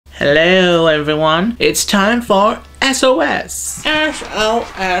Hello everyone, it's time for SOS.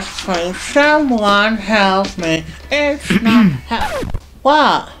 SOS, please someone help me. It's not help.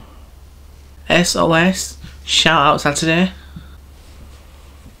 What? SOS, shout out Saturday.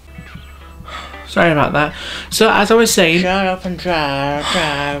 Sorry about that. So as I was saying, Shut up and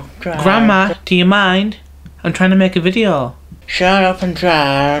drive. Grandma, do you mind? I'm trying to make a video. Shut up and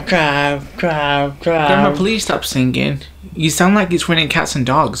drive. Grandma, please stop singing. You sound like it's raining cats and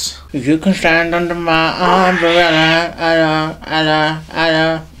dogs. You can stand under my umbrella.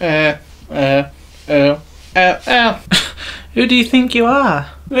 Who do you think you are?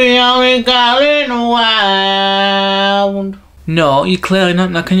 The only girl in the world. No, you're clearly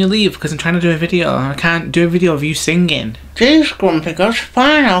not. Now can you leave? Because I'm trying to do a video. I can't do a video of you singing. Jeez, Grumpy, gosh,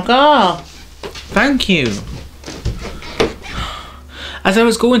 fine, I'll go. Thank you. As I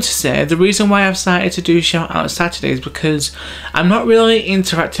was going to say, the reason why I've started to do shout out Saturdays because I'm not really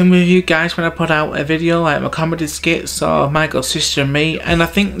interacting with you guys when I put out a video like my comedy skits or My God Sister and Me, and I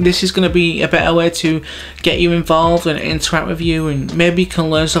think this is going to be a better way to get you involved and interact with you, and maybe you can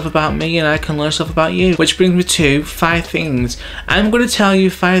learn stuff about me and I can learn stuff about you. Which brings me to 5 things. I'm going to tell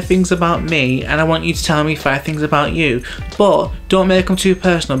you 5 things about me and I want you to tell me 5 things about you, but don't make them too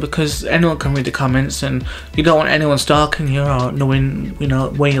personal because anyone can read the comments and you don't want anyone stalking you or knowing, you know,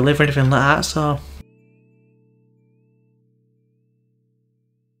 where you live or anything like that, so.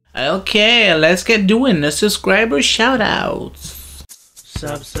 Okay, let's get doing the subscriber shoutouts.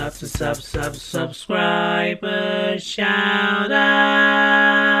 Subscriber shoutouts.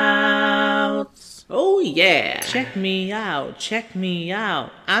 Oh yeah. Check me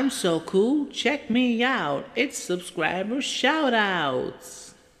out. I'm so cool. Check me out. It's subscriber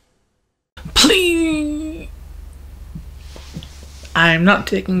shoutouts. Please. I'm not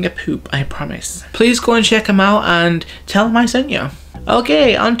taking a poop, I promise. Please go and check them out and tell them I sent you.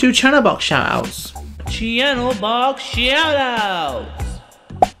 Okay, on to channel box shoutouts. Channel box shoutouts.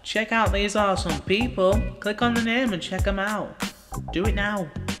 Check out these awesome people. Click on the name and check them out. Do it now.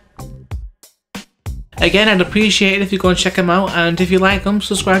 Again, I'd appreciate it if you go and check them out, and if you like them,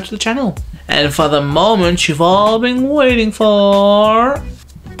 subscribe to the channel. And for the moment you've all been waiting for,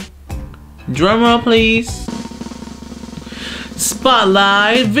 drum roll please.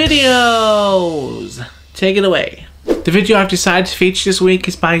 Spotlight videos! Take it away. The video I've decided to feature this week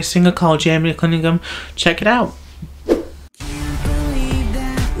is by a singer called Jamie Cunningham. Check it out.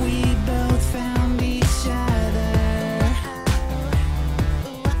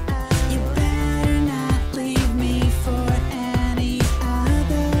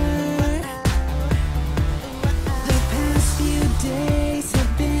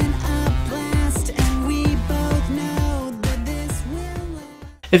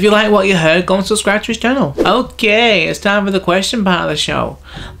 If you like what you heard, go and subscribe to his channel. Okay, it's time for the question part of the show.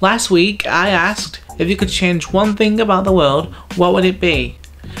 Last week, I asked if you could change one thing about the world, what would it be?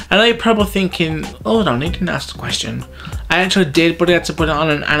 I know you're probably thinking, oh no, you didn't ask the question. I actually did, but I had to put it on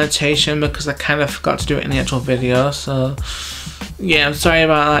an annotation because I kind of forgot to do it in the actual video, so yeah, I'm sorry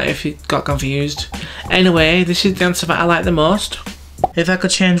about that if you got confused. Anyway, this is the answer that I like the most. If I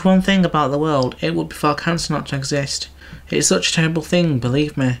could change one thing about the world, it would be for cancer not to exist. It's such a terrible thing,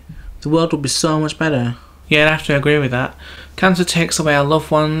 believe me. The world would be so much better. Yeah, I'd have to agree with that. Cancer takes away our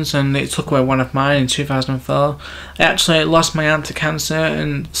loved ones, and it took away one of mine in 2004. I actually lost my aunt to cancer,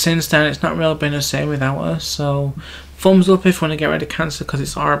 and since then it's not really been the same without her, so thumbs up if you want to get rid of cancer because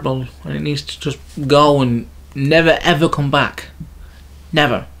it's horrible and it needs to just go and never ever come back.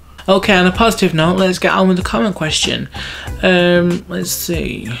 Never. Okay, on a positive note, let's get on with the comment question. Let's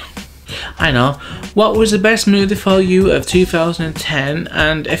see. I know. What was the best movie for you of 2010?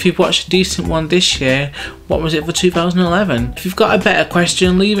 And if you've watched a decent one this year, what was it for 2011? If you've got a better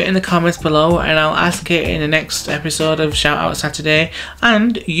question, leave it in the comments below and I'll ask it in the next episode of Shout Out Saturday,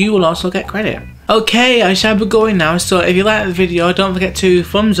 and you will also get credit. Okay, I shall be going now, so if you like the video, don't forget to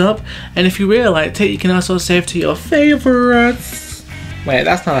thumbs up, and if you really liked it, you can also save to your favourites. Wait,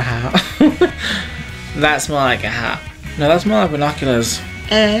 that's not a hat. That's more like a hat. No, that's more like binoculars.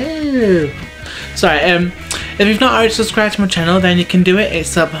 Oh. Sorry, if you've not already subscribed to my channel, then you can do it.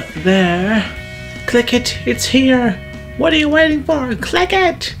 It's up there. Click it, it's here. What are you waiting for? Click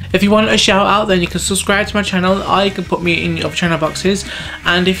it! If you want a shout out, then you can subscribe to my channel, or you can put me in your other channel boxes.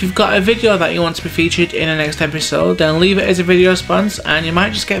 And if you've got a video that you want to be featured in the next episode, then leave it as a video response and you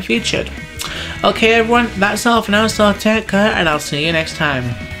might just get featured. Okay everyone, that's all for now, so take care and I'll see you next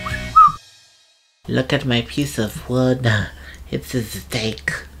time. Look at my piece of wood. It's a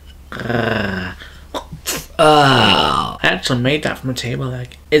steak. I actually made that from a table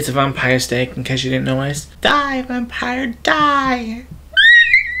leg. It's a vampire steak, in case you didn't know. Die, vampire, die!